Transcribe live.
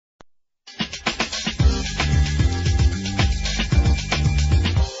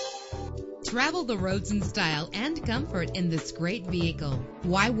Travel the roads in style and comfort in this great vehicle.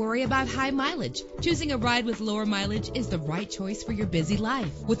 Why worry about high mileage? Choosing a ride with lower mileage is the right choice for your busy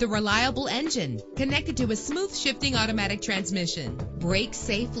life. With a reliable engine connected to a smooth shifting automatic transmission, brake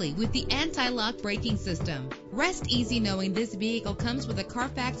safely with the anti-lock braking system. Rest easy knowing this vehicle comes with a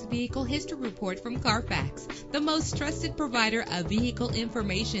Carfax Vehicle History Report from Carfax, the most trusted provider of vehicle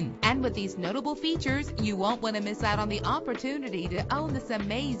information. And with these notable features, you won't want to miss out on the opportunity to own this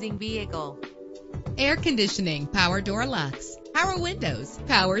amazing vehicle. Air conditioning, power door locks, power windows,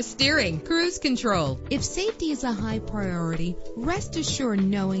 power steering, cruise control. If safety is a high priority, rest assured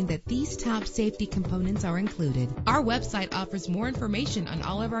knowing that these top safety components are included. Our website offers more information on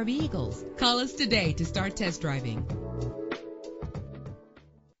all of our vehicles. Call us today to start test driving.